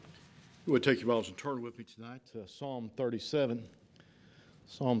You would take your Bibles and turn with me tonight to Psalm 37.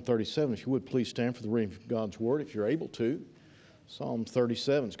 Psalm 37, if you would please stand for the reading of God's Word, if you're able to. Psalm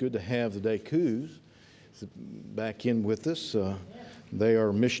 37, it's good to have the Dekus back in with us. They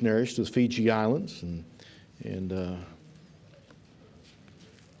are missionaries to the Fiji Islands, and I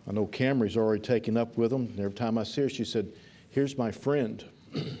know Camry's already taken up with them. And every time I see her, she said, "Here's my friend,"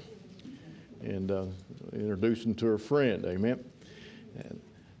 and introducing to her friend, amen.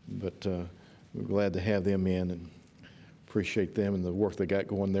 But we're glad to have them in and appreciate them and the work they got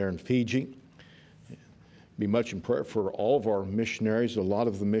going there in Fiji. Be much in prayer for all of our missionaries. A lot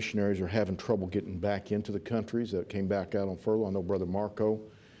of the missionaries are having trouble getting back into the countries that came back out on furlough. I know Brother Marco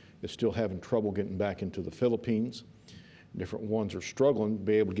is still having trouble getting back into the Philippines. Different ones are struggling to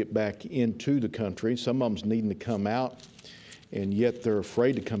be able to get back into the country. Some of them's needing to come out, and yet they're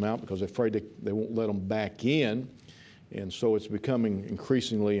afraid to come out because they're afraid they won't let them back in. And so it's becoming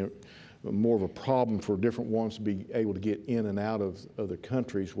increasingly more of a problem for different ones to be able to get in and out of other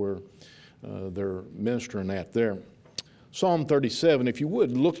countries where they're ministering at there. Psalm 37, if you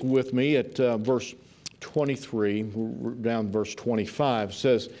would, look with me at verse 23, down to verse 25,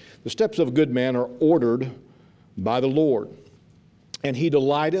 says, "The steps of a good man are ordered by the Lord, and he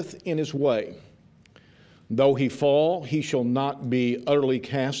delighteth in his way. Though he fall, he shall not be utterly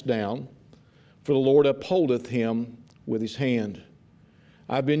cast down, for the Lord upholdeth him with his hand.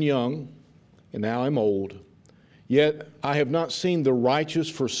 I've been young, and now I'm old. Yet I have not seen the righteous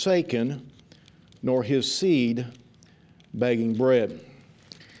forsaken, nor his seed begging bread."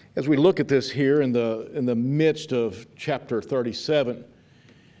 As we look at this here in the midst of chapter 37,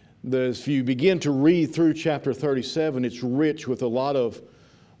 if you begin to read through chapter 37, it's rich with a lot of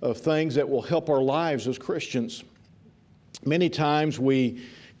things that will help our lives as Christians. Many times we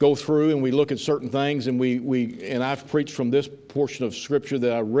go through and we look at certain things, and and I've preached from this portion of Scripture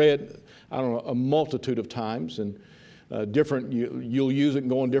that I read, I don't know, a multitude of times, and you'll use it and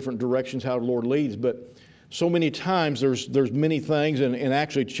go in different directions how the Lord leads. But so many times there's many things, and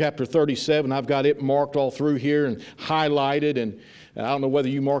actually chapter 37, I've got it marked all through here and highlighted, and I don't know whether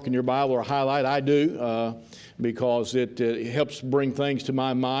you mark in your Bible or highlight. I do, because it helps bring things to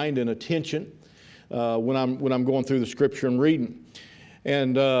my mind and attention when I'm going through the Scripture and reading.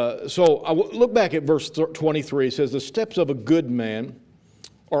 And so I look back at verse 23. It says, "The steps of a good man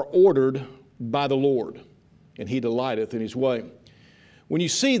are ordered by the Lord, and he delighteth in his way." When you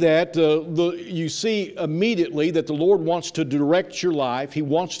see that, you see immediately that the Lord wants to direct your life. He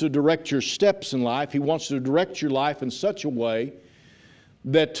wants to direct your steps in life. He wants to direct your life in such a way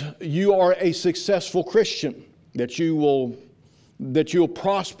that you are a successful Christian, that you'll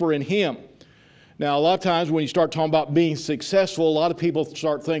prosper in Him. Now, a lot of times when you start talking about being successful, a lot of people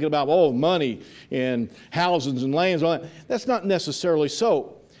start thinking about, money and houses and lands. And all that. That's not necessarily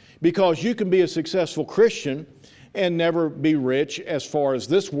so, because you can be a successful Christian and never be rich as far as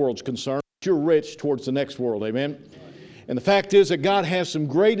this world's concerned. You're rich towards the next world, amen? And the fact is that God has some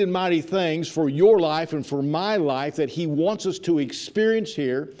great and mighty things for your life and for my life that He wants us to experience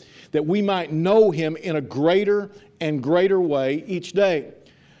here, that we might know Him in a greater and greater way each day.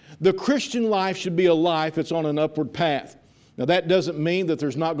 The Christian life should be a life that's on an upward path. Now, that doesn't mean that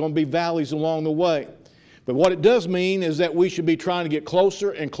there's not going to be valleys along the way. But what it does mean is that we should be trying to get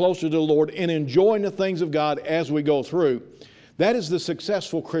closer and closer to the Lord and enjoying the things of God as we go through. That is the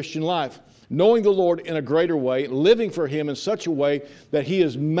successful Christian life. Knowing the Lord in a greater way, living for Him in such a way that He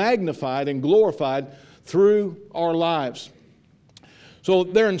is magnified and glorified through our lives. So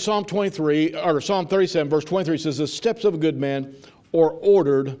there in Psalm 37, verse 23 says, "The steps of a good man are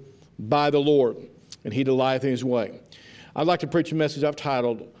ordered by the Lord, and He delighteth in His way." I'd like to preach a message I've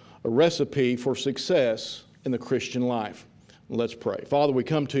titled, "A Recipe for Success in the Christian Life." Let's pray. Father, we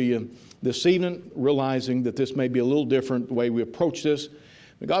come to You this evening realizing that this may be a little different the way we approach this.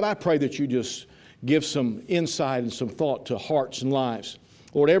 But God, I pray that You just give some insight and some thought to hearts and lives.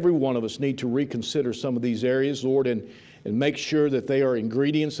 Lord, every one of us need to reconsider some of these areas, Lord, and make sure that they are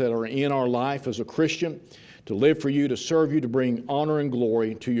ingredients that are in our life as a Christian, to live for You, to serve You, to bring honor and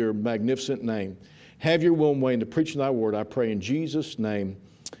glory to Your magnificent name. Have Your will and way in the preaching of Thy word, I pray in Jesus' name.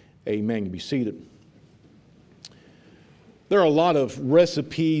 Amen. You be seated. There are a lot of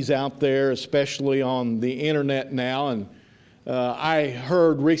recipes out there, especially on the internet now, and I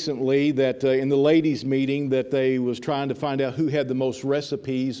heard recently that in the ladies' meeting that they was trying to find out who had the most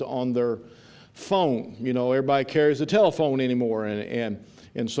recipes on their phone. You know, everybody carries a telephone anymore and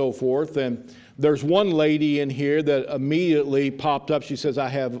so forth. And there's one lady in here that immediately popped up. She says, "I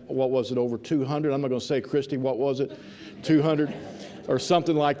have," what was it, over 200? I'm not going to say, Christy, what was it? 200 or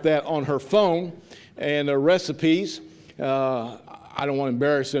something like that on her phone and recipes. I don't want to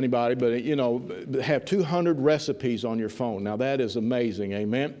embarrass anybody, but have 200 recipes on your phone. Now that is amazing,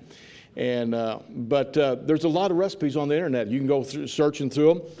 amen. And but there's a lot of recipes on the internet. You can go through searching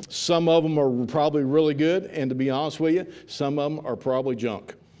through them. Some of them are probably really good, and to be honest with you, some of them are probably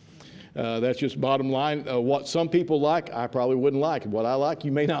junk. That's just bottom line. What some people like, I probably wouldn't like. What I like,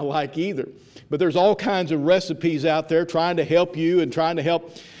 you may not like either. But there's all kinds of recipes out there trying to help you and trying to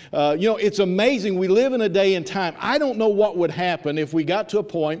help. It's amazing. We live in a day and time. I don't know what would happen if we got to a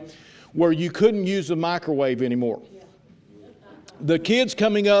point where you couldn't use the microwave anymore. The kids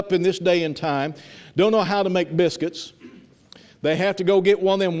coming up in this day and time don't know how to make biscuits. They have to go get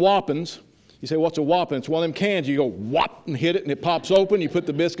one of them Whoppins. You say, what's a Whoppin? It's one of them cans. You go whop and hit it and it pops open. You put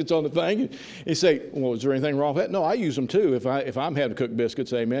the biscuits on the thing. You say, well, is there anything wrong with that? No, I use them too if I'm having to cook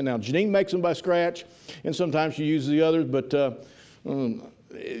biscuits, amen. Now, Janine makes them by scratch, and sometimes she uses the others, but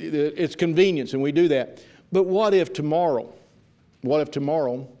it's convenience, and we do that. But what if tomorrow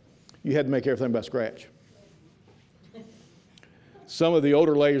you had to make everything by scratch? Some of the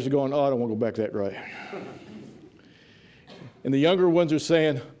older ladies are going, oh, I don't want to go back that way. And the younger ones are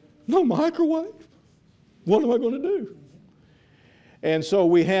saying, no microwave. What am I going to do? And so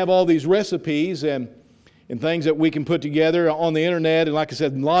we have all these recipes and things that we can put together on the internet. And like I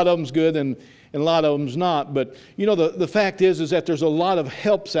said, a lot of them's good and a lot of them's not. But the fact is that there's a lot of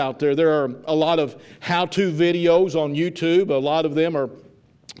helps out there. There are a lot of how-to videos on YouTube. A lot of them are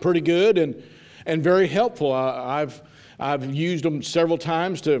pretty good and very helpful. I've used them several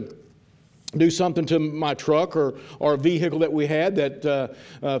times to do something to my truck or a vehicle that we had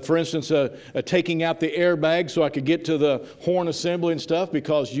that, for instance, taking out the airbag so I could get to the horn assembly and stuff,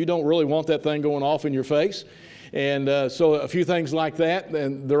 because you don't really want that thing going off in your face. And so a few things like that,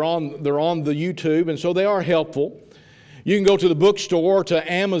 and they're on the YouTube, and so they are helpful. You can go to the bookstore,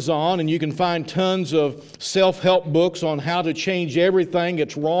 to Amazon, and you can find tons of self-help books on how to change everything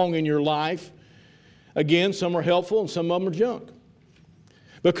that's wrong in your life. Again, some are helpful and some of them are junk.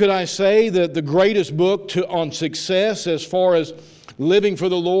 But could I say that the greatest book on success as far as living for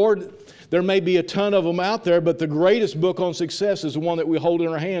the Lord, there may be a ton of them out there, but the greatest book on success is the one that we hold in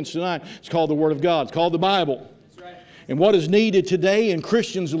our hands tonight. It's called the Word of God. It's called the Bible. And what is needed today in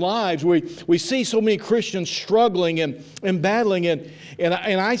Christians' lives, we see so many Christians struggling and battling, and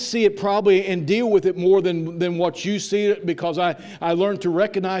I see it probably and deal with it more than what you see it, because I learned to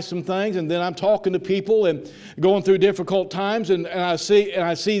recognize some things, and then I'm talking to people and going through difficult times, and I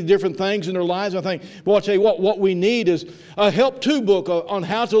see different things in their lives. And I think, well, I'll tell you what we need is a help-to book on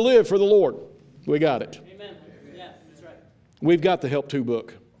how to live for the Lord. We got it. Amen. Yeah, that's right. We've got the help-to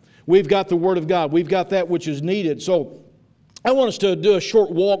book. We've got the Word of God. We've got that which is needed. So I want us to do a short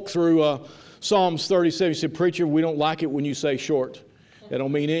walk through Psalms 37. You said, preacher, we don't like it when you say short. That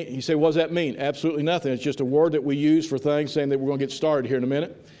don't mean it. You say, what does that mean? Absolutely nothing. It's just a word that we use for things, saying that we're going to get started here in a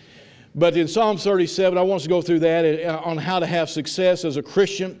minute. But in Psalm 37, I want us to go through that on how to have success as a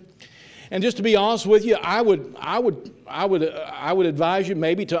Christian. And just to be honest with you, I would advise you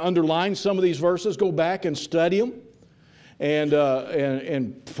maybe to underline some of these verses, go back and study them,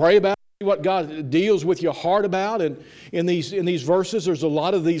 and pray about what God deals with your heart about. And in these verses, there's a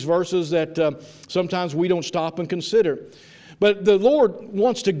lot of these verses that sometimes we don't stop and consider. But the Lord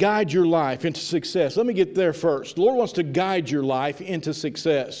wants to guide your life into success. Let me get there first. The Lord wants to guide your life into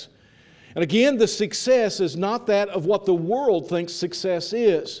success. And again, the success is not that of what the world thinks success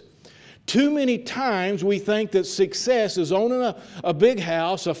is. Too many times we think that success is owning a big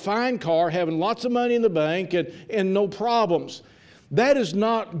house, a fine car, having lots of money in the bank, and no problems. That is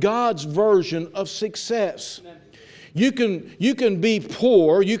not God's version of success. You can be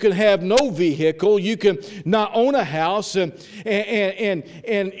poor, you can have no vehicle, you can not own a house and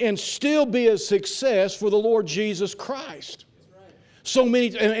still be a success for the Lord Jesus Christ. So many,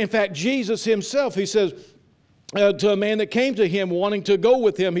 in fact, Jesus himself, he says to a man that came to him wanting to go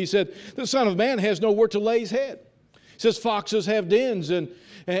with him, he said, the Son of Man has nowhere to lay his head. He says, foxes have dens, and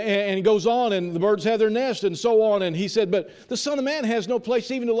he goes on, and the birds have their nest, and so on. And he said, but the Son of Man has no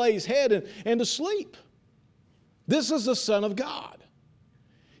place even to lay his head and to sleep. This is the Son of God.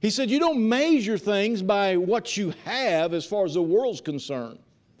 He said, you don't measure things by what you have as far as the world's concerned.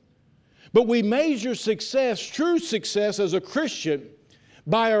 But we measure success, true success as a Christian,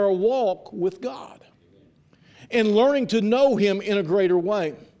 by our walk with God and learning to know Him in a greater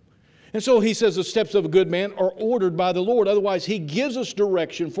way. And so he says the steps of a good man are ordered by the Lord. Otherwise, He gives us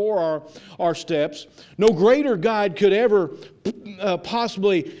direction for our steps. No greater guide could ever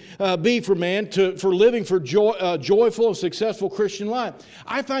possibly be for man for living for joyful and successful Christian life.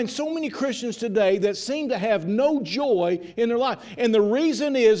 I find so many Christians today that seem to have no joy in their life. And the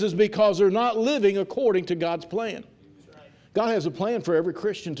reason is because they're not living according to God's plan. God has a plan for every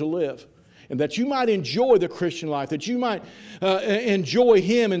Christian to live. And that you might enjoy the Christian life, that you might enjoy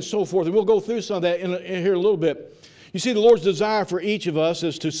Him and so forth. And we'll go through some of that in here a little bit. You see, the Lord's desire for each of us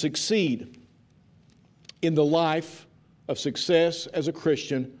is to succeed in the life of success as a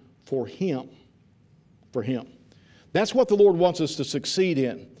Christian for Him. For Him. That's what the Lord wants us to succeed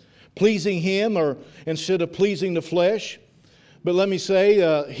in. Pleasing Him or instead of pleasing the flesh. But let me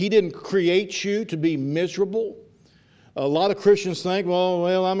say, He didn't create you to be miserable. A lot of Christians think,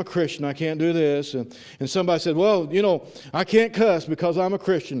 well, I'm a Christian, I can't do this. And somebody said, well, I can't cuss because I'm a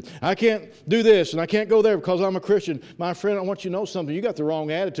Christian. I can't do this and I can't go there because I'm a Christian. My friend, I want you to know something. You got the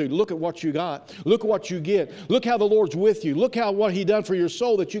wrong attitude. Look at what you got. Look at what you get. Look how the Lord's with you. Look what He done for your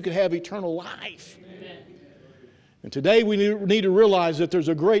soul that you could have eternal life. Amen. And today we need to realize that there's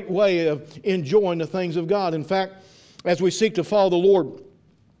a great way of enjoying the things of God. In fact, as we seek to follow the Lord,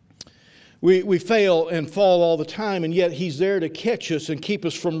 we fail and fall all the time, and yet He's there to catch us and keep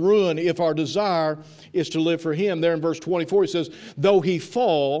us from ruin if our desire is to live for Him. There in verse 24 He says, though he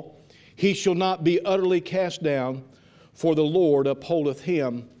fall, he shall not be utterly cast down, for the Lord upholdeth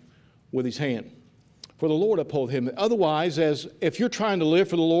him with His hand. For the Lord upholdeth him. Otherwise, if you're trying to live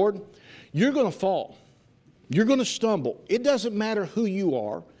for the Lord, you're going to fall. You're going to stumble. It doesn't matter who you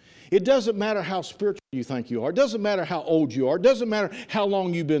are. It doesn't matter how spiritual you think you are. It doesn't matter how old you are. It doesn't matter how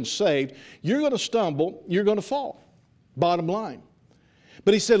long you've been saved. You're going to stumble. You're going to fall. Bottom line.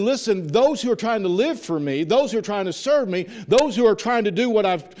 But He said, listen, those who are trying to live for Me, those who are trying to serve Me, those who are trying to do what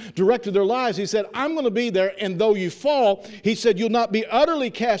I've directed their lives, He said, I'm going to be there. And though you fall, He said, you'll not be utterly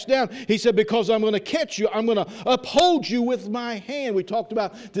cast down. He said, because I'm going to catch you. I'm going to uphold you with My hand. We talked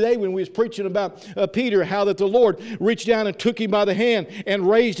about today when we was preaching about Peter, how that the Lord reached down and took him by the hand and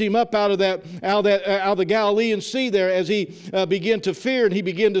raised him up out of the Galilean Sea there as he began to fear and he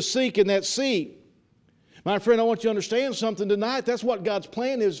began to sink in that sea. My friend, I want you to understand something tonight. That's what God's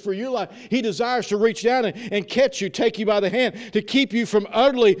plan is for your life. He desires to reach down and catch you, take you by the hand, to keep you from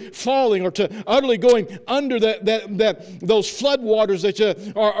utterly falling or to utterly going under those flood waters that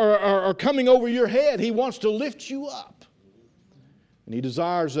are coming over your head. He wants to lift you up. And He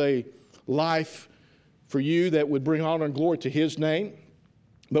desires a life for you that would bring honor and glory to His name,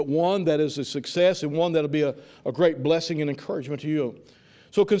 but one that is a success and one that will be a great blessing and encouragement to you.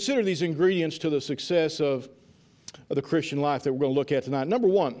 So consider these ingredients to the success of the Christian life that we're going to look at tonight. Number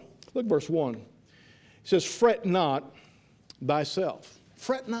one, look at verse 1. It says, fret not thyself.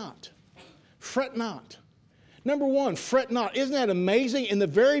 Fret not. Fret not. Number one, fret not. Isn't that amazing? In the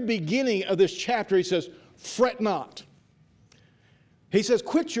very beginning of this chapter, He says, fret not. He says,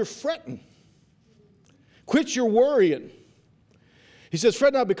 quit your fretting. Quit your worrying. He says,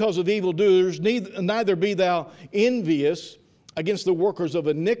 fret not because of evildoers, neither be thou envious against the workers of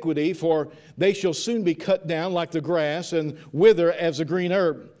iniquity, for they shall soon be cut down like the grass and wither as the green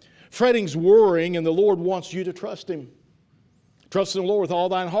herb. Fretting's worrying, and the Lord wants you to trust Him. Trust in the Lord with all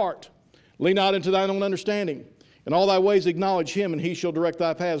thine heart. Lean not into thine own understanding. In all thy ways acknowledge Him, and He shall direct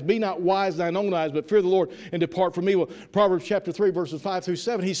thy paths. Be not wise in thine own eyes, but fear the Lord and depart from evil. Proverbs chapter 3, verses 5 through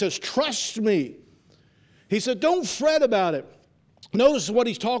 7, He says, trust Me. He said, don't fret about it. Notice what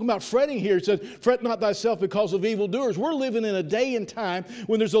he's talking about fretting here. He says, fret not thyself because of evildoers. We're living in a day and time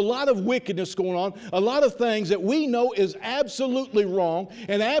when there's a lot of wickedness going on, a lot of things that we know is absolutely wrong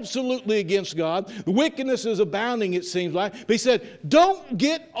and absolutely against God. The wickedness is abounding, it seems like. But he said, don't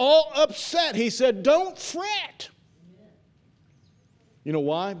get all upset. He said, don't fret. You know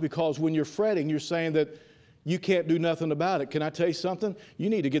why? Because when you're fretting, you're saying that you can't do nothing about it. Can I tell you something? You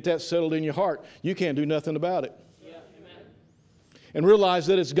need to get that settled in your heart. You can't do nothing about it. And realize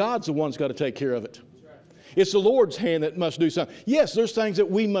that it's God's the one's got to take care of it. It's the Lord's hand that must do something. Yes, there's things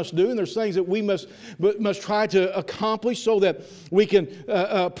that we must do, and there's things that we must try to accomplish so that we can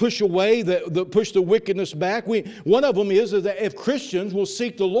push away, push the wickedness back. One of them is that if Christians will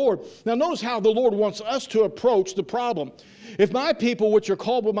seek the Lord. Now notice how the Lord wants us to approach the problem. If my people which are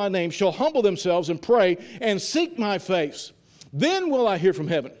called by my name shall humble themselves and pray and seek my face, then will I hear from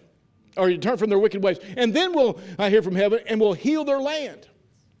heaven. Or turn from their wicked ways. And then will I hear from heaven and will heal their land.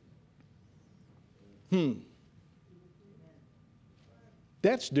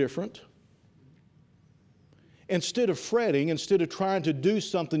 That's different. Instead of fretting, instead of trying to do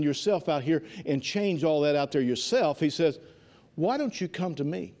something yourself out here and change all that out there yourself, He says, why don't you come to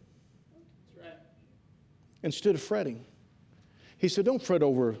Me? That's right. Instead of fretting. He said, don't fret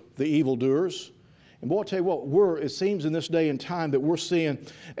over the evildoers. And boy, I'll tell you what, it seems in this day and time that we're seeing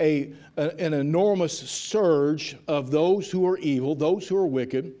an enormous surge of those who are evil, those who are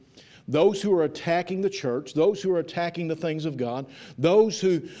wicked, those who are attacking the church, those who are attacking the things of God, those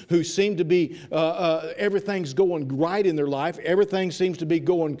who seem to be, everything's going right in their life, everything seems to be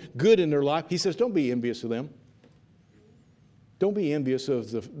going good in their life. He says, don't be envious of them. Don't be envious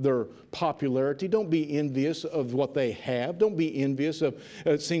of their popularity. Don't be envious of what they have. Don't be envious of,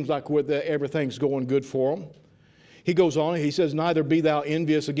 it seems like everything's going good for them. He goes on, he says, neither be thou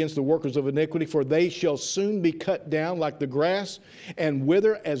envious against the workers of iniquity, for they shall soon be cut down like the grass and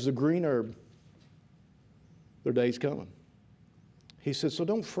wither as the green herb. Their day's coming. He says, so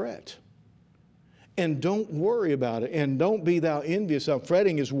don't fret. And don't worry about it. And don't be thou envious.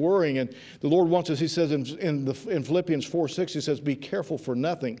 Fretting is worrying. And the Lord wants us, he says in Philippians 4:6, he says, be careful for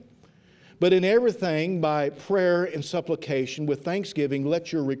nothing. But in everything, by prayer and supplication, with thanksgiving,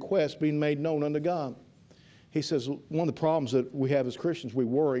 let your requests be made known unto God. He says, one of the problems that we have as Christians, we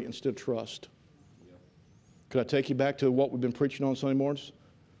worry instead of trust. Could I take you back to what we've been preaching on Sunday mornings?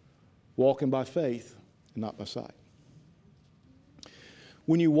 Walking by faith and not by sight.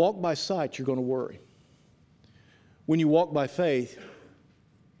 When you walk by sight, you're going to worry. When you walk by faith,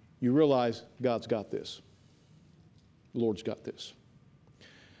 you realize God's got this. The Lord's got this.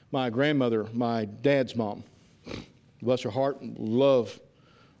 My grandmother, my dad's mom, bless her heart, love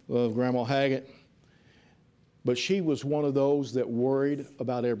Grandma Haggett. But she was one of those that worried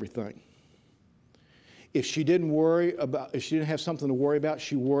about everything. If she didn't have something to worry about,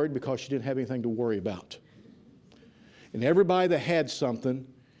 she worried because she didn't have anything to worry about. And everybody that had something,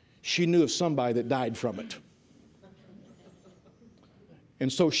 she knew of somebody that died from it.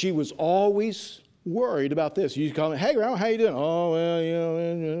 And so she was always worried about this. You call me, hey, Grandma, how you doing? Oh, well,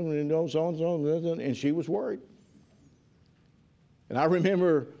 you know, so-and-so. And she was worried. And I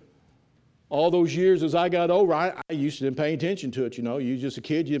remember all those years as I got older, I used to didn't pay attention to it, you know. You were just a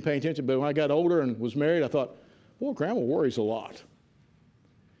kid, you didn't pay attention. But when I got older and was married, I thought, well, Grandma worries a lot.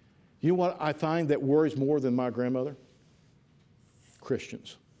 You know what I find that worries more than my grandmother?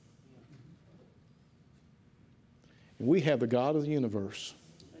 Christians. And we have the God of the universe.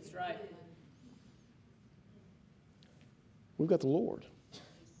 That's right. We've got the Lord.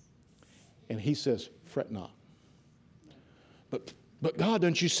 And he says, fret not. But God,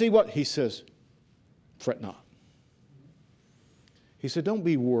 don't you see what? He says, fret not. He said, don't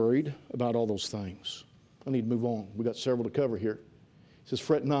be worried about all those things. I need to move on. We've got several to cover here. He says,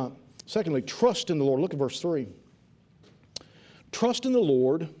 fret not. Secondly, trust in the Lord. Look at verse 3. Trust in the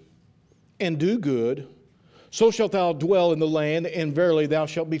Lord and do good, so shalt thou dwell in the land, and verily thou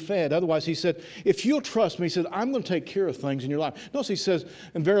shalt be fed. Otherwise, he said, if you'll trust me, he said, I'm going to take care of things in your life. Notice he says,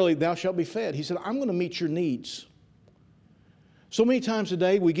 and verily thou shalt be fed. He said, I'm going to meet your needs. So many times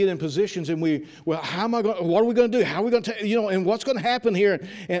today we get in positions and what are we going to do? How are we going to, and what's going to happen here?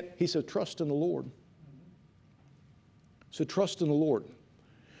 And he said, trust in the Lord. So trust in the Lord.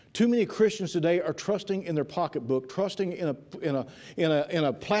 Too many Christians today are trusting in their pocketbook, trusting in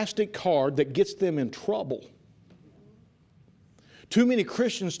a plastic card that gets them in trouble. Too many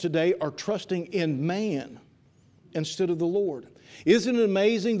Christians today are trusting in man instead of the Lord. Isn't it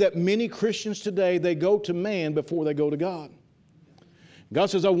amazing that many Christians today, they go to man before they go to God? God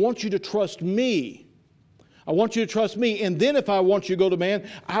says, I want you to trust me. I want you to trust me. And then if I want you to go to man,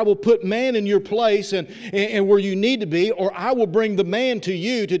 I will put man in your place and where you need to be, or I will bring the man to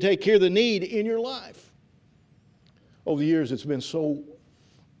you to take care of the need in your life. Over the years, it's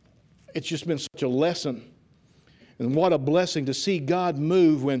just been such a lesson. And what a blessing to see God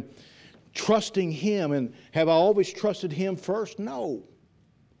move when trusting Him. And have I always trusted Him first? No.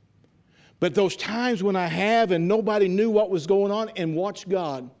 But those times when I have and nobody knew what was going on, and watched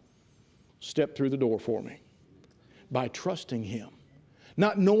God step through the door for me by trusting Him.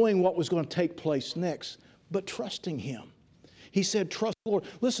 Not knowing what was going to take place next, but trusting Him. He said, trust the Lord.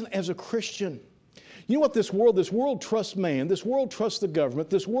 Listen, as a Christian, you know what this world trusts man, this world trusts the government,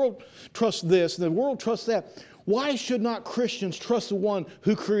 this world trusts this, the world trusts that. Why should not Christians trust the one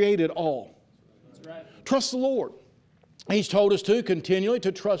who created all? That's right. Trust the Lord. He's told us to continually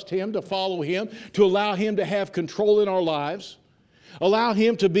to trust Him, to follow Him, to allow Him to have control in our lives. Allow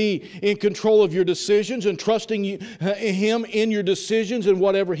Him to be in control of your decisions and trusting Him in your decisions and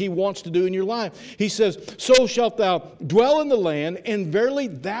whatever He wants to do in your life. He says, so shalt thou dwell in the land, and verily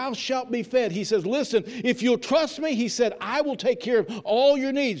thou shalt be fed. He says, listen, if you'll trust me, He said, I will take care of all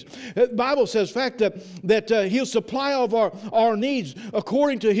your needs. The Bible says, in fact, that He'll supply all of our needs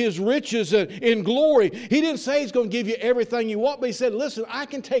according to His riches in glory. He didn't say He's going to give you everything you want, but He said, listen, I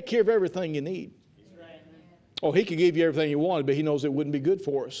can take care of everything you need. Oh, He could give you everything you wanted, but He knows it wouldn't be good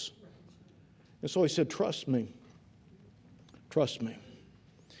for us. And so He said, trust me. Trust me.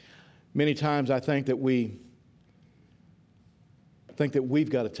 Many times I think that we think that we've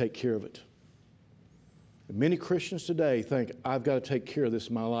got to take care of it. And many Christians today think, I've got to take care of this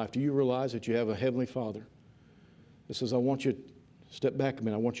in my life. Do you realize that you have a Heavenly Father that says, I want you to step back a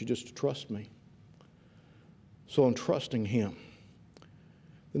minute. I want you just to trust me. So I'm trusting Him.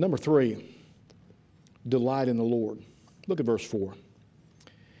 The number 3, delight in the Lord. Look at verse 4.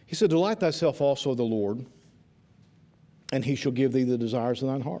 He said, delight thyself also in the Lord, and He shall give thee the desires of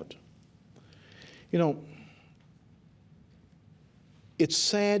thine heart. You know, it's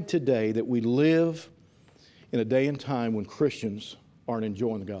sad today that we live in a day and time when Christians aren't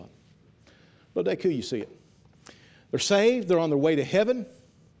enjoying God. But day 2, you see it. They're saved. They're on their way to heaven.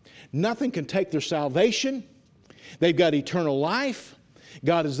 Nothing can take their salvation. They've got eternal life.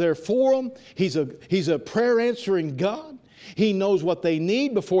 God is there for them. He's a prayer-answering God. He knows what they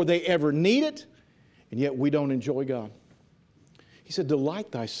need before they ever need it. And yet we don't enjoy God. He said,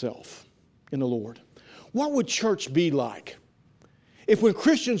 delight thyself in the Lord. What would church be like if when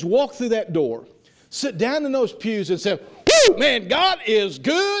Christians walk through that door, sit down in those pews and say, whoo, man, God is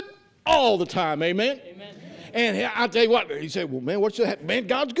good all the time. Amen? Amen. And I'll tell you what, he said, well, man, what's that? Man,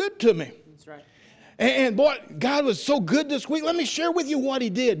 God's good to me. That's right. And boy, God was so good this week. Let me share with you what He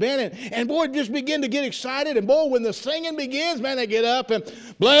did, man. And boy, just begin to get excited. And boy, when the singing begins, man, they get up and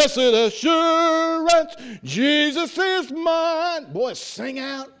blessed assurance, Jesus is mine. Boy, sing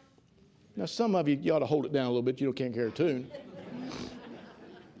out. Now, some of you ought to hold it down a little bit. You can't carry a tune.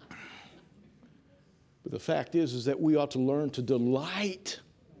 But the fact is that we ought to learn to delight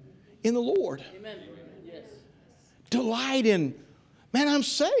in the Lord. Amen. Yes. Delight in, man, I'm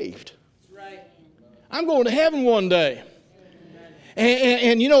saved. That's right. I'm going to heaven one day.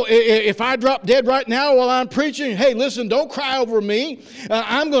 And you know, if I drop dead right now while I'm preaching, hey, listen, don't cry over me.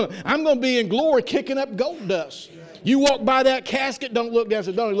 I'm going to be in glory kicking up gold dust. You walk by that casket, don't look down and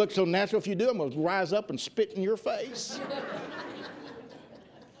say, don't it look so natural? If you do, I'm going to rise up and spit in your face.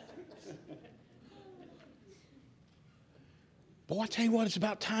 Boy, I tell you what, it's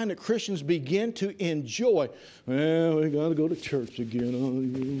about time that Christians begin to enjoy. Well, we got to go to church again.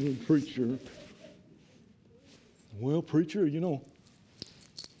 Oh, preacher. Well, preacher, you know,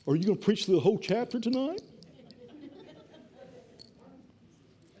 are you going to preach the whole chapter tonight?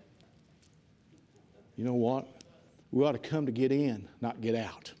 You know what? We ought to come to get in, not get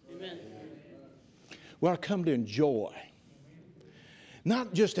out. Amen. We ought to come to enjoy.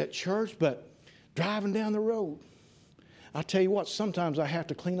 Not just at church, but driving down the road. I'll tell you what, sometimes I have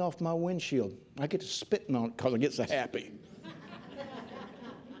to clean off my windshield. I get to spitting on it because I get so happy.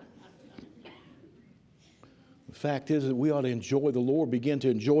 The fact is that we ought to enjoy the Lord, begin to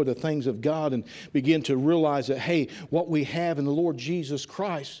enjoy the things of God, and begin to realize that, hey, what we have in the Lord Jesus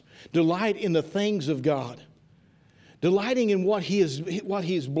Christ, delight in the things of God. Delighting in what He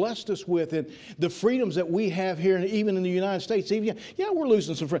has blessed us with and the freedoms that we have here, and even in the United States. Even, yeah, we're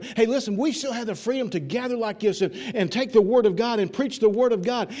losing some freedom. Hey, listen, we still have the freedom to gather like this and take the Word of God and preach the Word of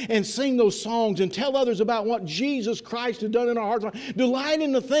God and sing those songs and tell others about what Jesus Christ has done in our hearts. Delight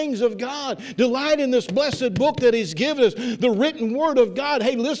in the things of God. Delight in this blessed book that He's given us, the written Word of God.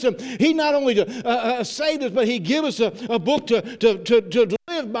 Hey, listen, He not only saved us, but He gave us a book to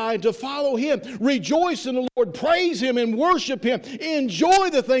live by and to follow Him. Rejoice in the Lord. Praise Him and worship Him. Enjoy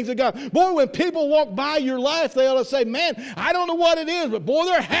the things of God. Boy, when people walk by your life, they ought to say, man, I don't know what it is, but boy,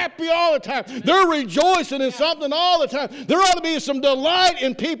 they're happy all the time. They're rejoicing in something all the time. There ought to be some delight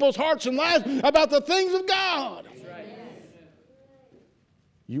in people's hearts and lives about the things of God.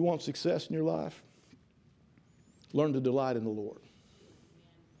 You want success in your life? Learn to delight in the Lord.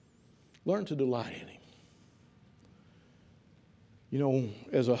 Learn to delight in Him. You know,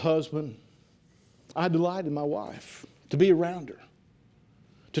 as a husband, I delight in my wife, to be around her,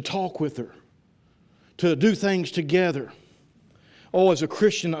 to talk with her, to do things together. Oh, as a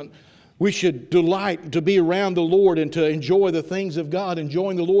Christian, we should delight to be around the Lord and to enjoy the things of God,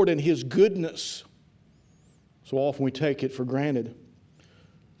 enjoying the Lord and His goodness. So often we take it for granted, and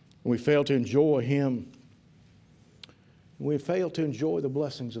we fail to enjoy Him. And we fail to enjoy the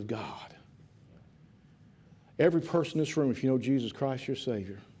blessings of God. Every person in this room, if you know Jesus Christ, your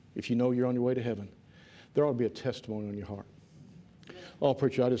Savior, if you know you're on your way to heaven, there ought to be a testimony on your heart. Oh,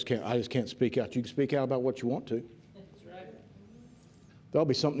 preacher, I just can't speak out. You can speak out about what you want to. That's right. There ought to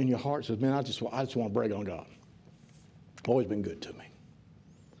be something in your heart that says, man, I just want to brag on God. Always been good to me.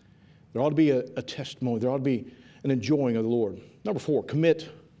 There ought to be a testimony. There ought to be an enjoying of the Lord. Number 4, commit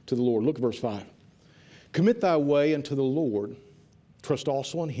to the Lord. Look at verse 5. Commit thy way unto the Lord. Trust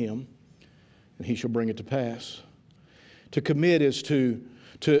also in Him, and He shall bring it to pass. To commit is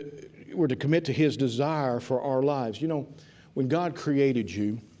we're to commit to His desire for our lives. You know, when God created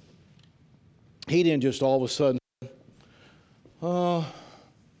you, He didn't just all of a sudden, I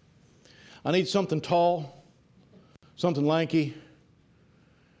need something tall, something lanky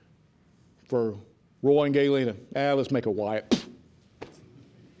for Roy and Gaylena. Let's make a Wyatt.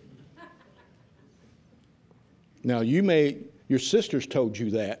 Now, your sisters told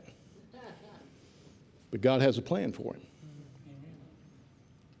you that, but God has a plan for him.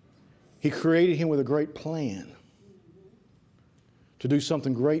 He created him with a great plan to do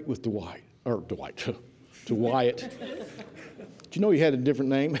something great with to Wyatt. Did you know he had a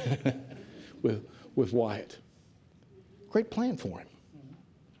different name with Wyatt? Great plan for him.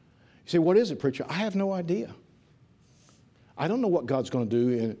 You say, what is it, preacher? I have no idea. I don't know what God's going to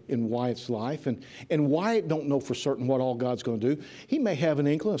do in Wyatt's life. And Wyatt don't know for certain what all God's going to do. He may have an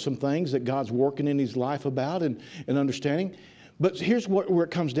inkling of some things that God's working in his life about and understanding. But here's where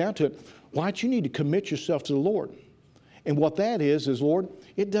it comes down to it. Wyatt, you need to commit yourself to the Lord. And what that is, Lord,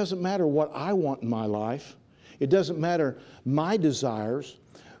 it doesn't matter what I want in my life. It doesn't matter my desires.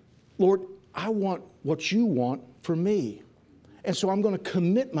 Lord, I want what you want for me. And so I'm going to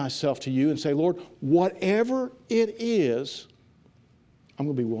commit myself to you and say, Lord, whatever it is, I'm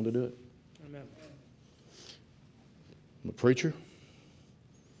going to be willing to do it. Amen. I'm a preacher.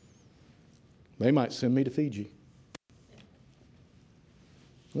 They might send me to Fiji.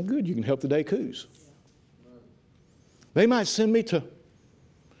 Well, good, you can help the Dakus. They might send me to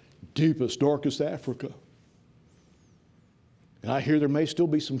deepest, darkest Africa. And I hear there may still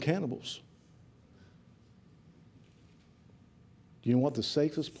be some cannibals. Do you know what the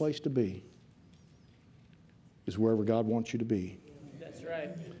safest place to be is wherever God wants you to be? That's right.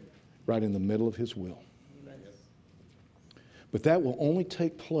 Right in the middle of His will. Amen. But that will only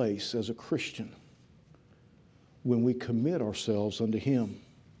take place as a Christian when we commit ourselves unto Him.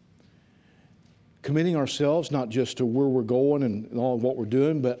 Committing ourselves not just to where we're going and all of what we're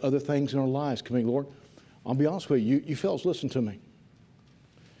doing, but other things in our lives. Committing, Lord, I'll be honest with you. You fellas, listen to me.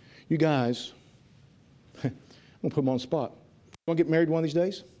 You guys, I'm going to put them on the spot. You want to get married one of these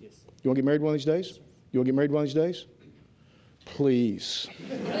days? Yes. You want to get married one of these days? You want to get married one of these days? Please.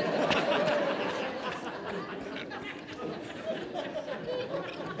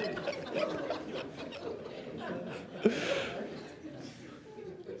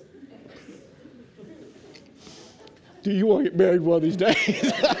 Do you want to get married one of these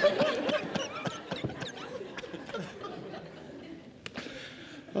days?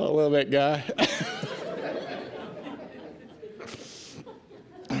 I love that guy.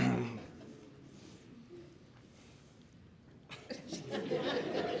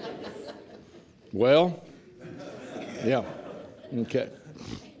 Well, yeah, okay.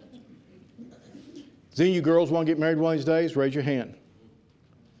 Does any of you girls want to get married one of these days? Raise your hand.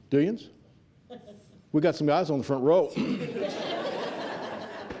 Do you? We got some guys on the front row.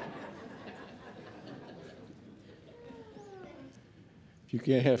 If you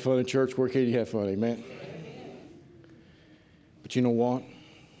can't have fun in church, where can you have fun? Amen. But you know what?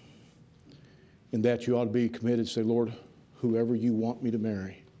 In that you ought to be committed. Say, Lord, whoever you want me to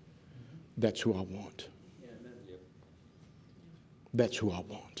marry, that's who I want. That's who I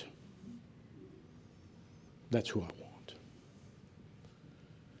want. That's who I want.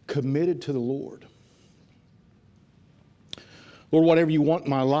 Committed to the Lord. Lord, whatever you want in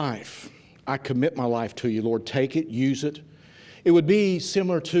my life, I commit my life to you. Lord, take it, use it. It would be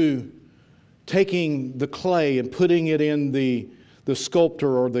similar to taking the clay and putting it in the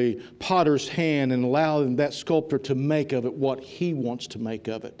sculptor or the potter's hand and allowing that sculptor to make of it what he wants to make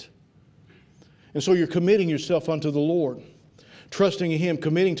of it. And so you're committing yourself unto the Lord, trusting in Him,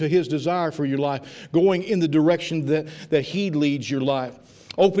 committing to His desire for your life, going in the direction that He leads your life,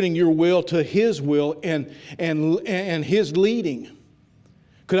 opening your will to His will and His leading.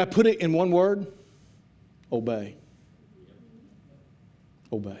 Could I put it in one word? Obey.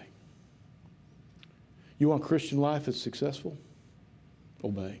 Obey. You want a Christian life that's successful?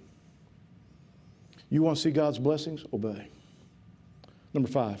 Obey. You want to see God's blessings? Obey. Number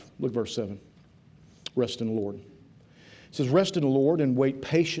 5, look at verse 7. Rest in the Lord. It says, rest in the Lord and wait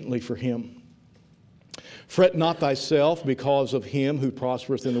patiently for Him. Fret not thyself because of him who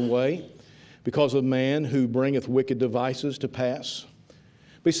prospereth in the way, because of man who bringeth wicked devices to pass.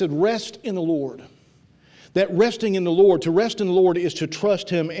 But he said, rest in the Lord. That resting in the Lord, to rest in the Lord is to trust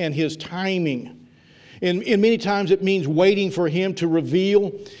Him and His timing. And many times it means waiting for Him to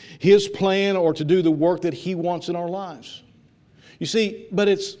reveal His plan or to do the work that He wants in our lives. You see, but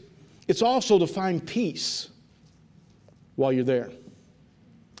it's also to find peace while you're there.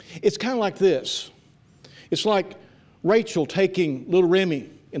 It's kind of like this. It's like Rachel taking little Remy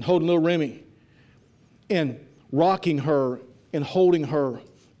and holding little Remy and rocking her and holding her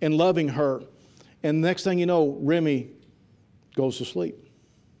and loving her. And the next thing you know, Remy goes to sleep.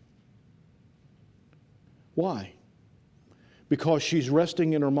 Why? Because she's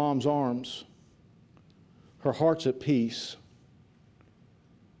resting in her mom's arms. Her heart's at peace.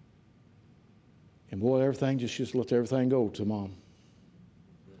 And boy, everything just let everything go to mom.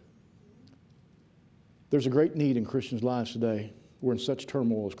 There's a great need in Christians' lives today. We're in such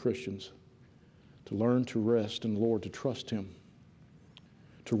turmoil as Christians. To learn to rest in the Lord, to trust Him.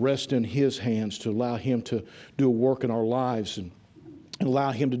 To rest in His hands, to allow Him to do a work in our lives and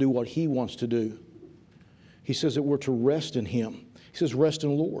allow Him to do what He wants to do. He says that we're to rest in Him. He says, rest in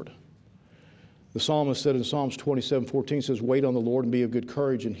the Lord. The psalmist said in Psalms 27:14 says, wait on the Lord and be of good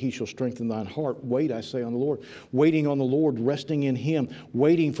courage, and He shall strengthen thine heart. Wait, I say, on the Lord. Waiting on the Lord, resting in Him,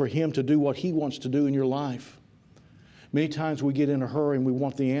 waiting for Him to do what He wants to do in your life. Many times we get in a hurry and we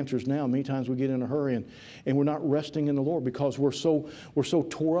want the answers now. Many times we get in a hurry and we're not resting in the Lord because we're so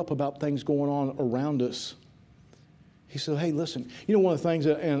tore up about things going on around us. He said, hey, listen, you know, one of the things,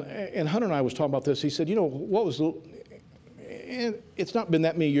 and Hunter and I was talking about this, he said, you know, what was and it's not been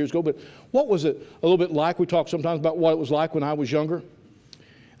that many years ago, but what was it a little bit like? We talk sometimes about what it was like when I was younger.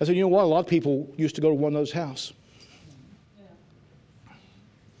 I said, you know what? A lot of people used to go to one of those houses.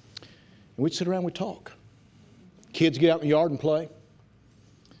 And we'd sit around and we'd talk. Kids get out in the yard and play.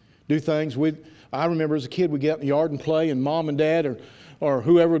 Do things. I remember as a kid, we'd get out in the yard and play, and mom and dad or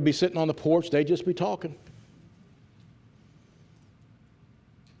whoever would be sitting on the porch, they'd just be talking.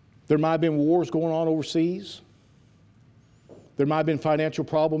 There might have been wars going on overseas. There might have been financial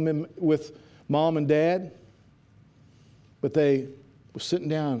problem with mom and dad, but they were sitting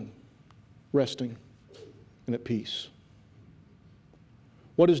down, resting, and at peace.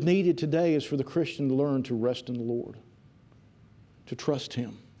 What is needed today is for the Christian to learn to rest in the Lord, to trust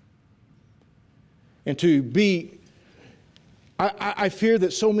Him, and to be. I fear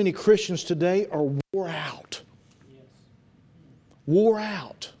that so many Christians today are wore out. Yes. Wore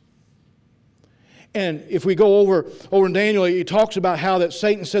out. And if we go over in Daniel, he talks about how that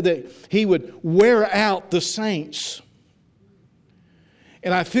Satan said that he would wear out the saints.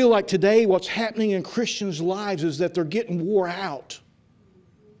 And I feel like today what's happening in Christians' lives is that they're getting wore out.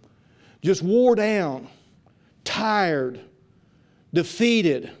 Just wore down, tired,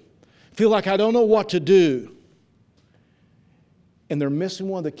 defeated, feel like I don't know what to do. And they're missing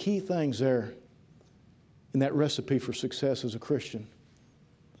one of the key things there in that recipe for success as a Christian.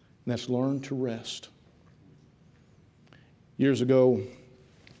 And that's learn to rest. Years ago,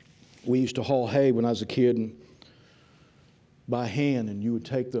 we used to haul hay when I was a kid and by hand, and you would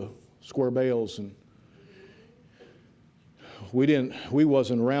take the square bales, and we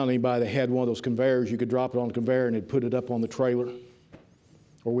wasn't around anybody that had one of those conveyors. You could drop it on the conveyor and it'd put it up on the trailer.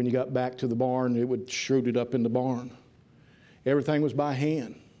 Or when you got back to the barn, it would shoot it up in the barn. Everything was by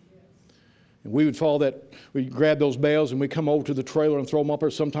hand. And we would we'd grab those bales and we'd come over to the trailer and throw them up there.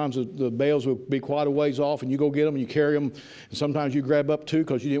 Sometimes the bales would be quite a ways off, and you go get them and you carry them. And sometimes you grab up two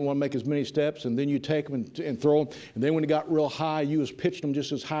because you didn't want to make as many steps, and then you take them and throw them. And then when it got real high, you was pitching them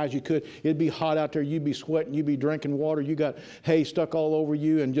just as high as you could. It'd be hot out there. You'd be sweating. You'd be drinking water. You got hay stuck all over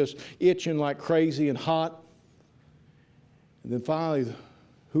you and just itching like crazy and hot. And then finally,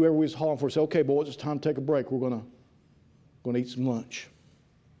 whoever we was hauling for said, okay, boys, it's time to take a break. We're going to eat some lunch.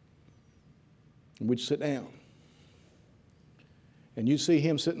 And we'd sit down. And you'd see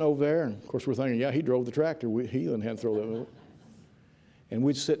him sitting over there, and of course we're thinking, yeah, he drove the tractor. He didn't have to throw that over. And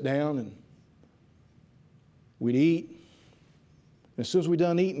we'd sit down and we'd eat. And as soon as we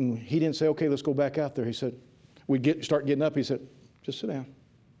done eating, he didn't say, okay, let's go back out there. He said, we'd start getting up. He said, just sit down.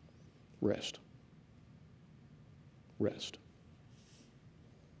 Rest. Rest.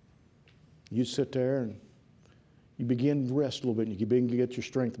 You'd sit there and you begin to rest a little bit, and you begin to get your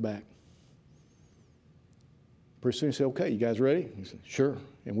strength back. Pretty soon he said, okay, you guys ready? He said, sure.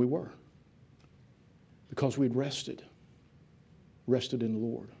 And we were. Because we'd rested in the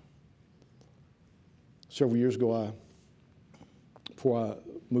Lord. Several years ago, before I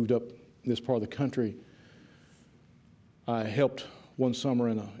moved up in this part of the country, I helped one summer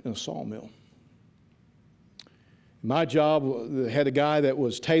in a sawmill. My job had a guy that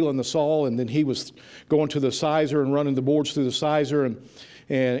was tailing the saw, and then he was going to the sizer and running the boards through the sizer,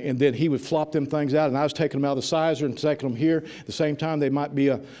 and then he would flop them things out, and I was taking them out of the sizer and taking them here. At the same time, there might be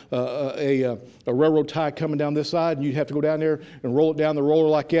a railroad tie coming down this side, and you'd have to go down there and roll it down the roller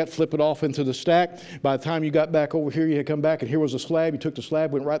like that, flip it off into the stack. By the time you got back over here, you had to come back, and here was a slab. You took the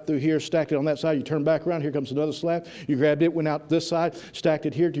slab, went right through here, stacked it on that side. You turned back around. Here comes another slab. You grabbed it, went out this side, stacked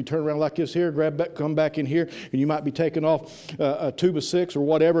it here. You turn around like this here, grab back, come back in here, and you might be taking off a tube of 6 or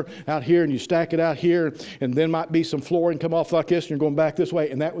whatever out here, and you stack it out here, and then might be some flooring come off like this, and you're going back this way.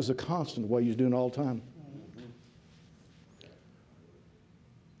 And that was the constant way you was doing all the time.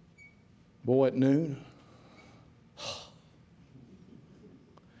 Boy, at noon,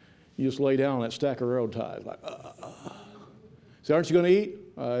 you just lay down on that stack of railroad ties. Like, Say, aren't you going to eat?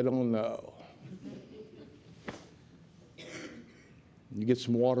 I don't know. You get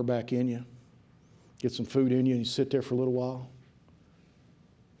some water back in you, get some food in you, and you sit there for a little while.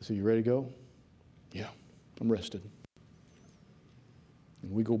 I say, you ready to go? Yeah, I'm rested.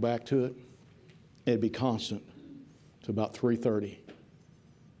 And we go back to it. It'd be constant to about 3:30.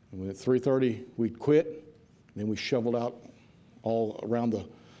 And at 3:30, we'd quit. And then we shoveled out all around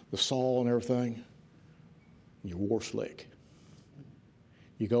the saw and everything. And you wore slick.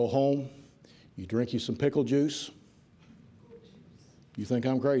 You go home, you drink you some pickle juice. You think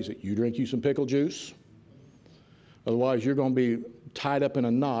I'm crazy. You drink you some pickle juice. Otherwise, you're going to be tied up in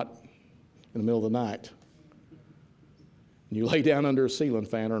a knot in the middle of the night. And you lay down under a ceiling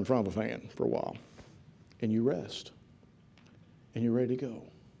fan or in front of a fan for a while. And you rest. And you're ready to go.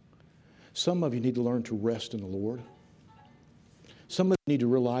 Some of you need to learn to rest in the Lord. Some of you need to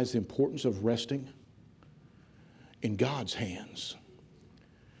realize the importance of resting in God's hands.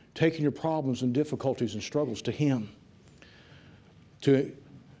 Taking your problems and difficulties and struggles to Him. To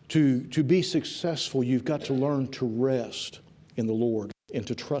be successful, you've got to learn to rest in the Lord and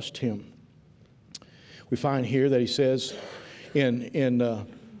to trust Him. We find here that He says in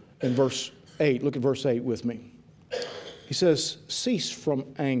verse 8, look at verse 8 with me. He says, cease from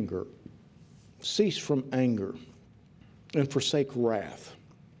anger. Cease from anger and forsake wrath.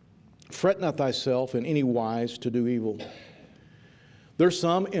 Fret not thyself in any wise to do evil. There's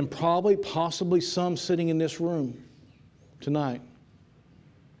some, and probably, possibly some sitting in this room tonight,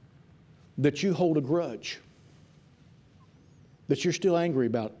 that you hold a grudge, that you're still angry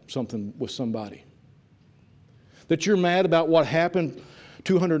about something with somebody, that you're mad about what happened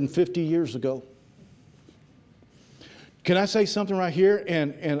 250 years ago. Can I say something right here?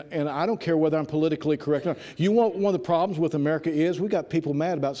 And I don't care whether I'm politically correct or not. You want one of the problems with America is we got people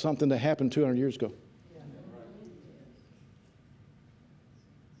mad about something that happened 200 years ago.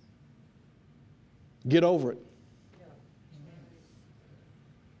 Get over it.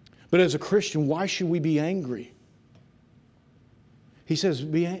 But as a Christian, why should we be angry? He says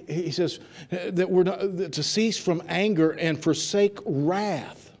that we're not, to cease from anger and forsake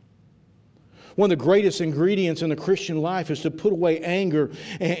wrath. One of the greatest ingredients in the Christian life is to put away anger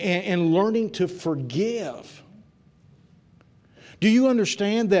and learning to forgive. Do you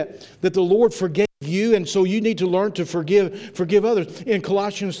understand that the Lord forgave you, and so you need to learn to forgive others? In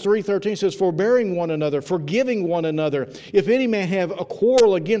Colossians 3:13 it says, forbearing one another, forgiving one another. If any man have a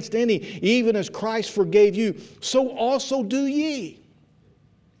quarrel against any, even as Christ forgave you, so also do ye.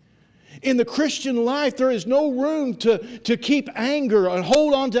 In the Christian life, there is no room to keep anger and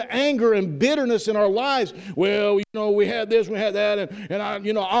hold on to anger and bitterness in our lives. Well, we had this, we had that,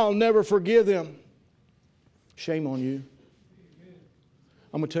 and I'll never forgive them. Shame on you.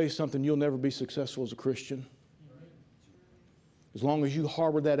 I'm going to tell you something, you'll never be successful as a Christian. As long as you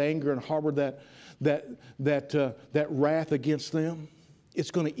harbor that anger and harbor that wrath against them, it's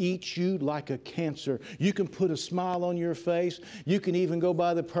going to eat you like a cancer. You can put a smile on your face. You can even go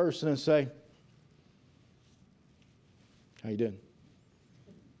by the person and say, how you doing?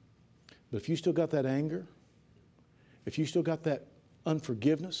 But if you still got that anger, if you still got that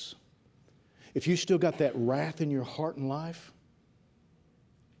unforgiveness, if you still got that wrath in your heart and life,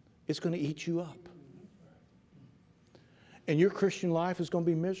 it's going to eat you up. And your Christian life is going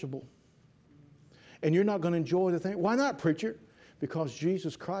to be miserable. And you're not going to enjoy the thing. Why not, preacher? Because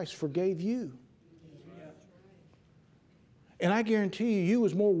Jesus Christ forgave you. And I guarantee you, you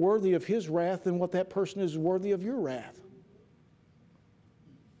was more worthy of His wrath than what that person is worthy of your wrath.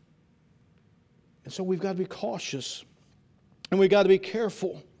 And so we've got to be cautious. And we've got to be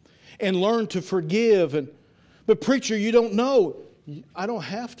careful. And learn to forgive. But preacher, you don't know. I don't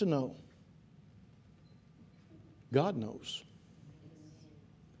have to know. God knows.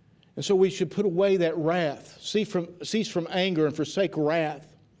 And so we should put away that wrath. Cease from anger and forsake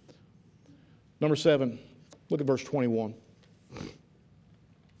wrath. Number 7, look at verse 21.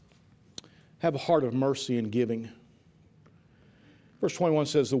 Have a heart of mercy in giving. Verse 21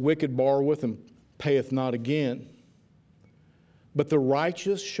 says, the wicked borroweth and payeth not again, but the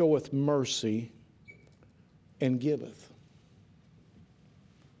righteous showeth mercy and giveth.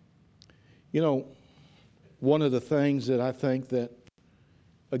 One of the things that I think that,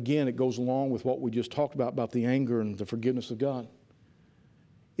 again, it goes along with what we just talked about the anger and the forgiveness of God,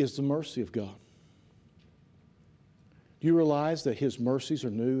 is the mercy of God. Do you realize that His mercies are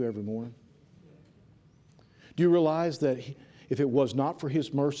new every morning? Do you realize that if it was not for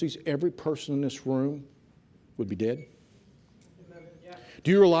His mercies, every person in this room would be dead?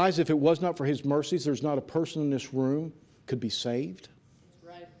 Do you realize if it was not for His mercies, there's not a person in this room could be saved?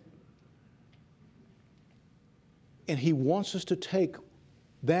 Right. And He wants us to take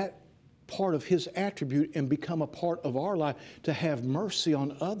that part of His attribute and become a part of our life, to have mercy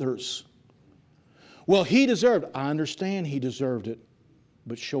on others. Well, He deserved it. I understand He deserved it,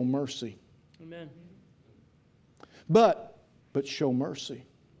 but show mercy. Amen. But show mercy.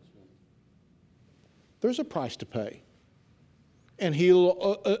 There's a price to pay. And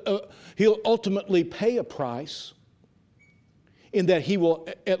He'll ultimately pay a price, in that He will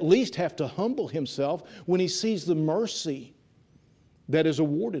at least have to humble Himself when He sees the mercy that is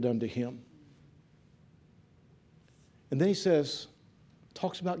awarded unto Him. And then He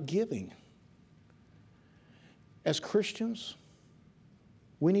talks about giving. As Christians,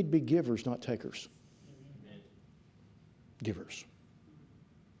 we need to be givers, not takers. Givers.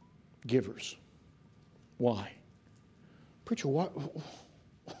 Givers. Why? Preacher, why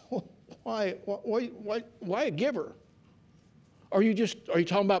a giver? Are you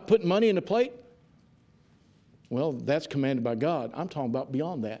talking about putting money in the plate? Well, that's commanded by God. I'm talking about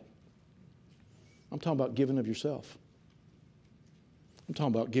beyond that. I'm talking about giving of yourself. I'm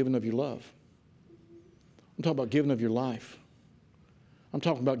talking about giving of your love. I'm talking about giving of your life. I'm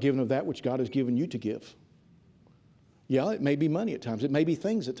talking about giving of that which God has given you to give. Yeah, it may be money at times. It may be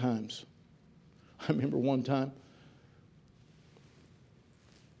things at times. I remember one time,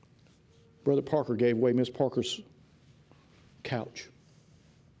 Brother Parker gave away Miss Parker's couch.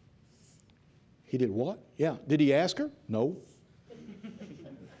 He did what? Yeah. Did he ask her? No.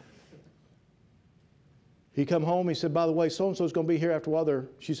 He come home, he said, by the way, so-and-so's going to be here after a while.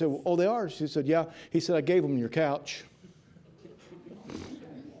 She said, well, oh, they are? She said, yeah. He said, I gave them your couch.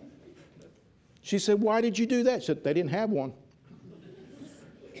 She said, why did you do that? She said, they didn't have one.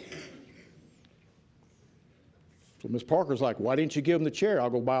 So Miss Parker's like, why didn't you give them the chair? I'll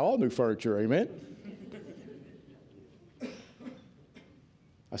go buy all new furniture, amen?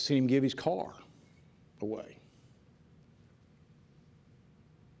 I seen him give his car away.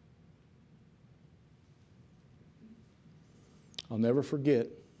 I'll never forget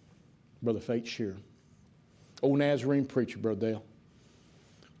Brother Fate Shear. Old Nazarene preacher, Brother Dale.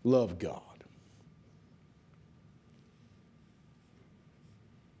 Loved God.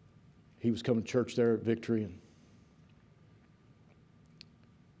 He was coming to church there at Victory, and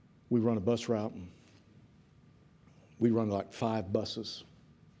we run a bus route, and we run like 5 buses.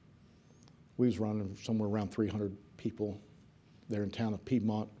 We was running somewhere around 300 people there in town of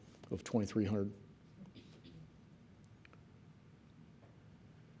Piedmont of 2,300.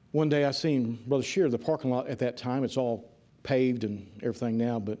 One day I seen Brother Shear, the parking lot at that time, it's all paved and everything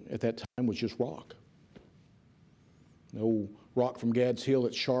now, but at that time was just rock. The old rock from Gads Hill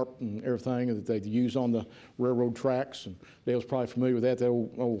that's sharp and everything that they use on the railroad tracks. And Dale's probably familiar with that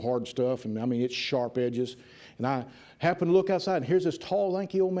old hard stuff. And I mean, it's sharp edges. And I happened to look outside, and here's this tall,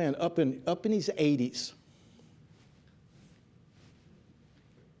 lanky old man up in his 80s.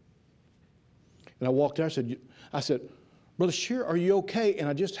 And I walked there, I said, Brother Shear, are you okay? And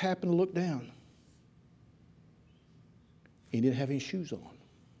I just happened to look down. He didn't have any shoes on.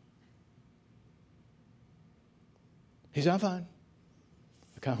 He said, I'm fine.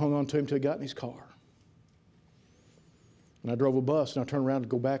 I kind of hung on to him until he got in his car. And I drove a bus, and I turned around to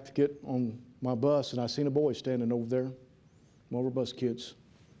go back to get on my bus, and I seen a boy standing over there, one of our bus kids.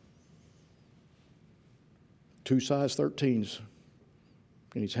 2 size 13s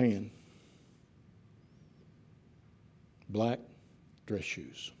in his hand. Black dress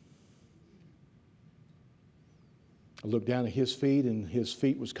shoes. I looked down at his feet, and his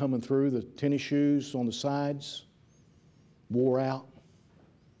feet was coming through the tennis shoes on the sides, wore out.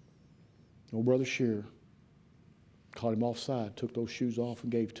 Old Brother Shear caught him offside, took those shoes off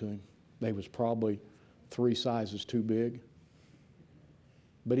and gave to him. They was probably 3 sizes too big,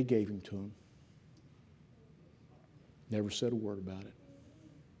 but he gave him to him. Never said a word about it.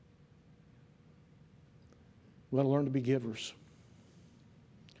 We got to learn to be givers.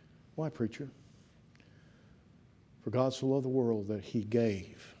 Why, preacher? For God so loved the world that He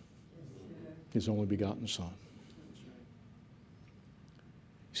gave His only begotten Son.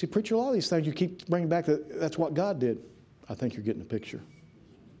 See, preacher, a lot of these things you keep bringing back, that's what God did. I think you're getting a picture.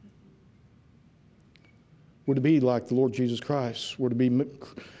 We're to be like the Lord Jesus Christ. We're to be,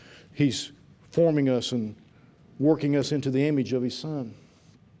 He's forming us and working us into the image of His Son.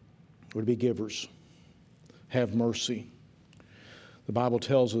 We're to be givers. Have mercy. The Bible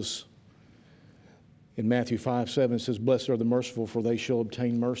tells us in Matthew 5:7, it says, blessed are the merciful, for they shall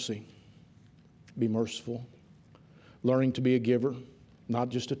obtain mercy. Be merciful. Learning to be a giver, not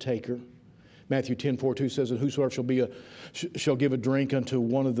just a taker. Matthew 10:42 says, and whosoever shall give a drink unto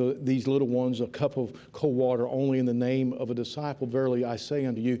one of these little ones a cup of cold water only in the name of a disciple, verily I say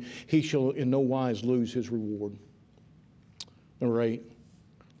unto you, he shall in no wise lose his reward. Number 8,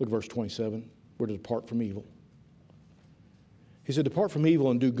 look at verse 27. We're to depart from evil. He said, depart from evil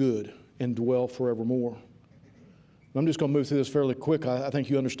and do good and dwell forevermore. I'm just going to move through this fairly quick. I think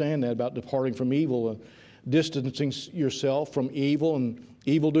you understand that about departing from evil, distancing yourself from evil and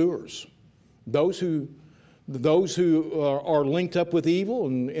evildoers. Those who are linked up with evil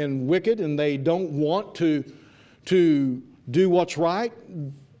and wicked, and they don't want to do what's right.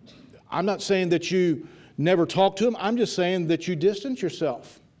 I'm not saying that you never talk to them. I'm just saying that you distance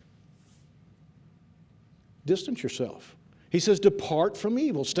yourself. Distance yourself. He says, depart from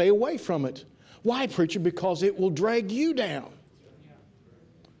evil. Stay away from it. Why, preacher? Because it will drag you down.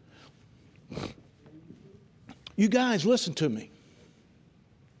 You guys, listen to me.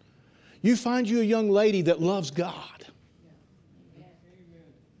 You find you a young lady that loves God.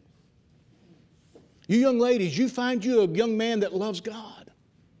 You young ladies, you find you a young man that loves God.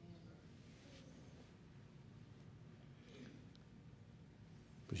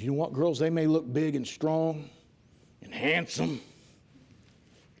 But you know what, girls? They may look big and strong and handsome.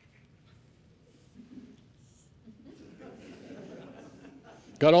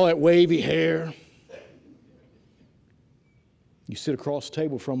 Got all that wavy hair. You sit across the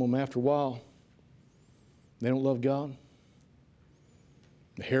table from them after a while. They don't love God.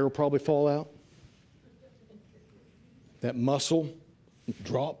 The hair will probably fall out. That muscle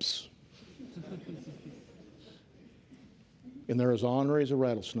drops. And they're as ornery as a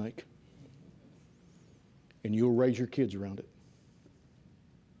rattlesnake. And you'll raise your kids around it.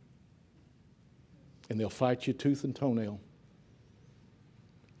 And they'll fight you tooth and toenail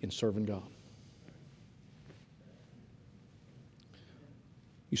in serving God.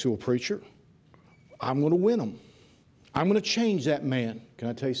 You say, well, preacher, I'm going to win them. I'm going to change that man. Can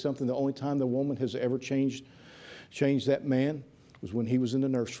I tell you something? The only time the woman has ever changed that man was when he was in the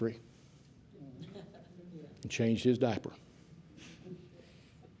nursery and changed his diaper.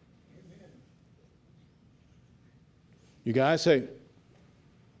 You guys say,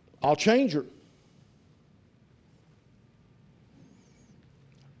 I'll change her.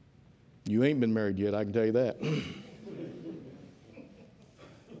 You ain't been married yet, I can tell you that.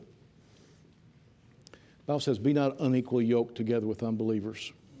 The Bible says, be not unequally yoked together with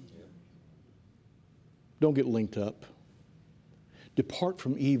unbelievers. Don't get linked up. Depart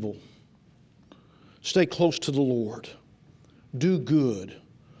from evil. Stay close to the Lord. Do good.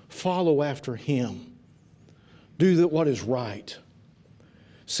 Follow after Him. Do what is right.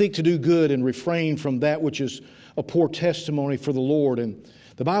 Seek to do good and refrain from that which is a poor testimony for the Lord. And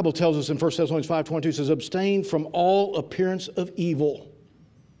the Bible tells us in 1 Thessalonians 5:22, says, abstain from all appearance of evil.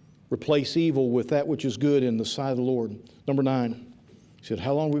 Replace evil with that which is good in the sight of the Lord. Number 9. He said,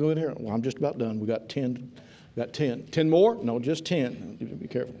 how long are we going here? Well, I'm just about done. We got 10. 10 more? No, just 10. Be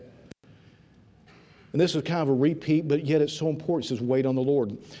careful. And this is kind of a repeat, but yet it's so important. It says, wait on the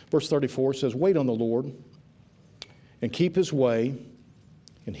Lord. Verse 34 says, wait on the Lord and keep His way,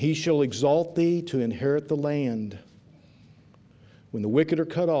 and He shall exalt thee to inherit the land. When the wicked are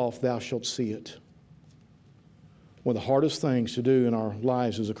cut off, thou shalt see it. One of the hardest things to do in our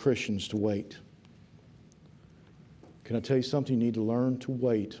lives as a Christian is to wait. Can I tell you something? You need to learn to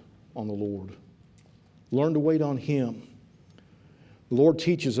wait on the Lord. Learn to wait on Him. The Lord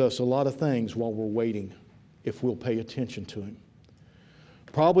teaches us a lot of things while we're waiting, if we'll pay attention to Him.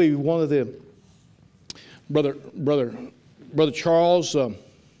 Probably one of the Brother Charles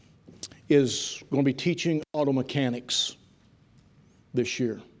is going to be teaching auto mechanics this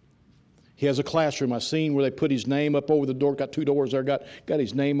year. He has a classroom I've seen where they put his name up over the door. Got 2 doors there. Got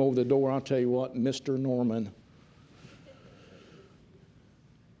his name over the door. I'll tell you what, Mr. Norman.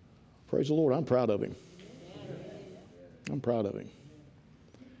 Praise the Lord. I'm proud of him. I'm proud of him.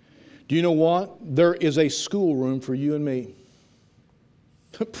 Do you know what? There is a schoolroom for you and me.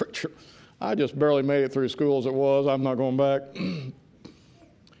 Preacher, I just barely made it through school as it was. I'm not going back.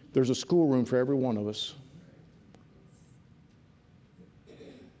 There's a schoolroom for every one of us.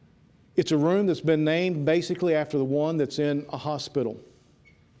 It's a room that's been named basically after the one that's in a hospital.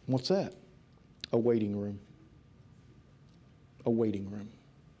 What's that? A waiting room. A waiting room.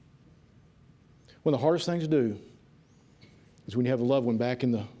 One of the hardest things to do is when you have a loved one back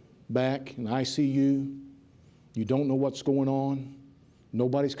in ICU, you don't know what's going on,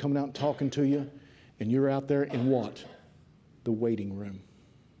 nobody's coming out and talking to you, and you're out there in what? The waiting room.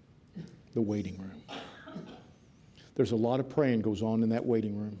 The waiting room. There's a lot of praying goes on in that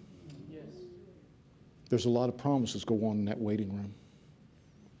waiting room. There's a lot of promises go on in that waiting room.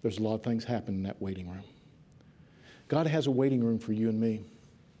 there's a lot of things happen in that waiting room. God has a waiting room for you and me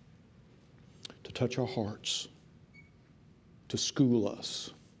to touch our hearts, to school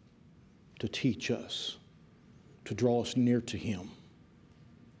us, to teach us, to draw us near to Him.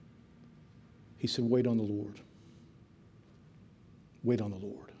 He said, wait on the Lord. Wait on the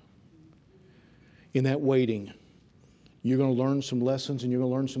Lord. In that waiting, you're going to learn some lessons and you're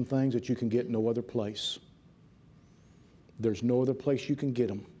going to learn some things that you can get no other place. There's no other place you can get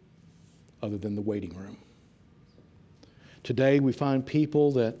them other than the waiting room. Today we find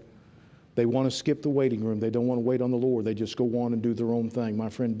people that they want to skip the waiting room. They don't want to wait on the Lord. They just go on and do their own thing. My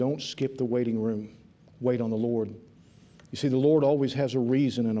friend, don't skip the waiting room. Wait on the Lord. You see, the Lord always has a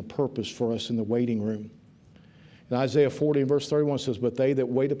reason and a purpose for us in the waiting room. In Isaiah 40 and verse 31 says, but they that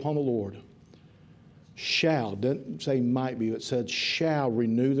wait upon the Lord shall, doesn't say might be, it said shall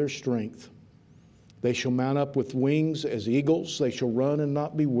renew their strength. They shall mount up with wings as eagles. They shall run and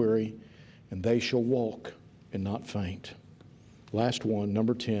not be weary, and they shall walk and not faint. Last one,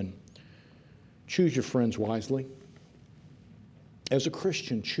 number 10. Choose your friends wisely. As a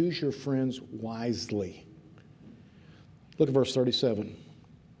Christian, choose your friends wisely. Look at verse 37.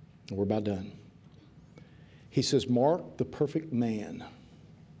 We're about done. He says, mark the perfect man,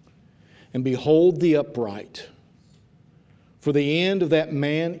 and behold the upright. For the end of that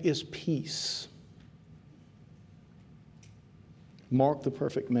man is peace. Mark the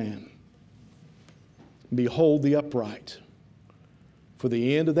perfect man. Behold the upright. For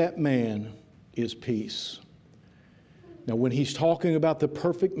the end of that man is peace. Now, when he's talking about the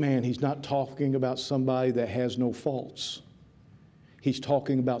perfect man, he's not talking about somebody that has no faults. He's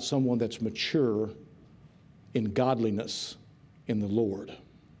talking about someone that's mature in godliness in the Lord.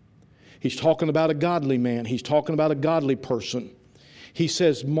 He's talking about a godly man. He's talking about a godly person. He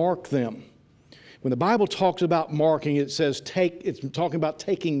says, mark them. When the Bible talks about marking, it says it's talking about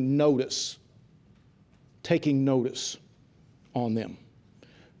taking notice. Taking notice on them.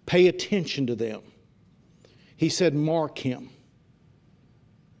 Pay attention to them. He said, mark him.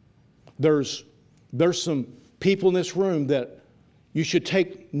 There's some people in this room that you should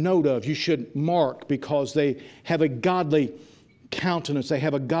take note of. You should mark because they have a godly countenance. They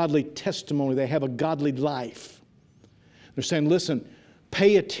have a godly testimony. They have a godly life. They're saying, listen,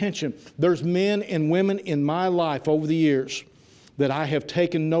 pay attention. There's men and women in my life over the years that I have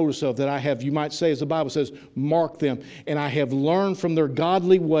taken notice of, that I have, you might say, as the Bible says, mark them. And I have learned from their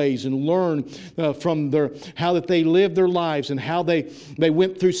godly ways and learned from how that they lived their lives and how they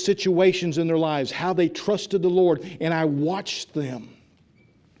went through situations in their lives, how they trusted the Lord. And I watched them.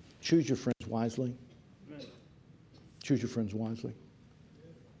 Choose your friends wisely. Choose your friends wisely.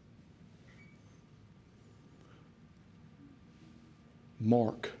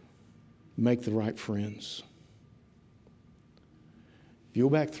 Mark. Make the right friends. If you go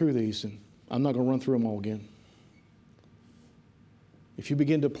back through these, and I'm not going to run through them all again. If you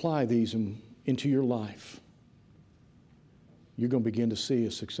begin to apply these into your life, you're going to begin to see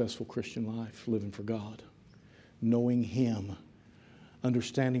a successful Christian life, living for God, knowing Him,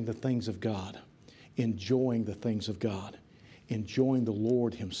 understanding the things of God, enjoying the things of God, enjoying the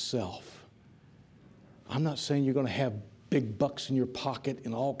Lord Himself. I'm not saying you're going to have big bucks in your pocket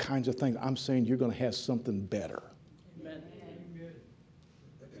and all kinds of things. I'm saying you're going to have something better. Amen.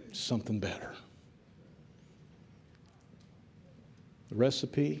 Something better. The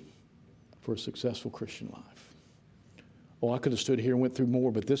recipe for a successful Christian life. Oh, I could have stood here and went through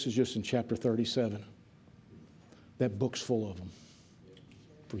more, but this is just in chapter 37. That book's full of them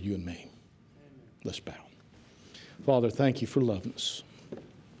for you and me. Let's bow. Father, thank you for loving us.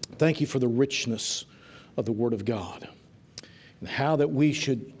 Thank you for the richness of the Word of God and how that we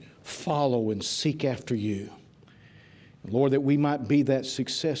should follow and seek after you. Lord, that we might be that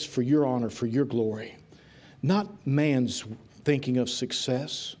success for your honor, for your glory. Not man's thinking of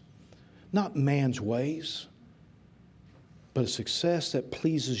success, not man's ways, but a success that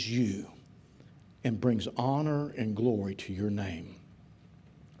pleases you and brings honor and glory to your name.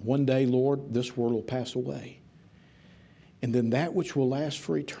 One day, Lord, this world will pass away. And then that which will last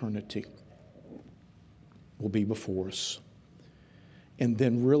for eternity will be before us. And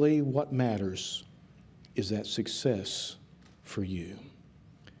then really what matters is that success for you.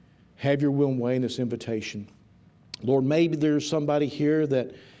 Have your will and way in this invitation. Lord, maybe there's somebody here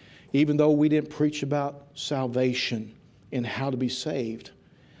that even though we didn't preach about salvation and how to be saved,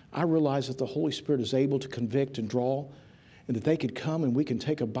 I realize that the Holy Spirit is able to convict and draw, and that they could come and we can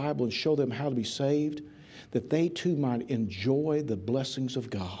take a Bible and show them how to be saved, that they too might enjoy the blessings of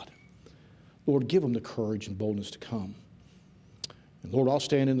God. Lord, give them the courage and boldness to come. And Lord, I'll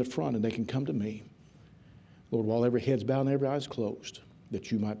stand in the front and they can come to me. Lord, while every head's bowed and every eye's closed.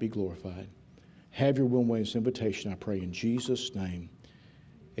 that you might be glorified. Have your will and way in this invitation, I pray in Jesus' name.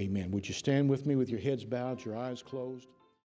 Amen. Would you stand with me with your heads bowed, your eyes closed?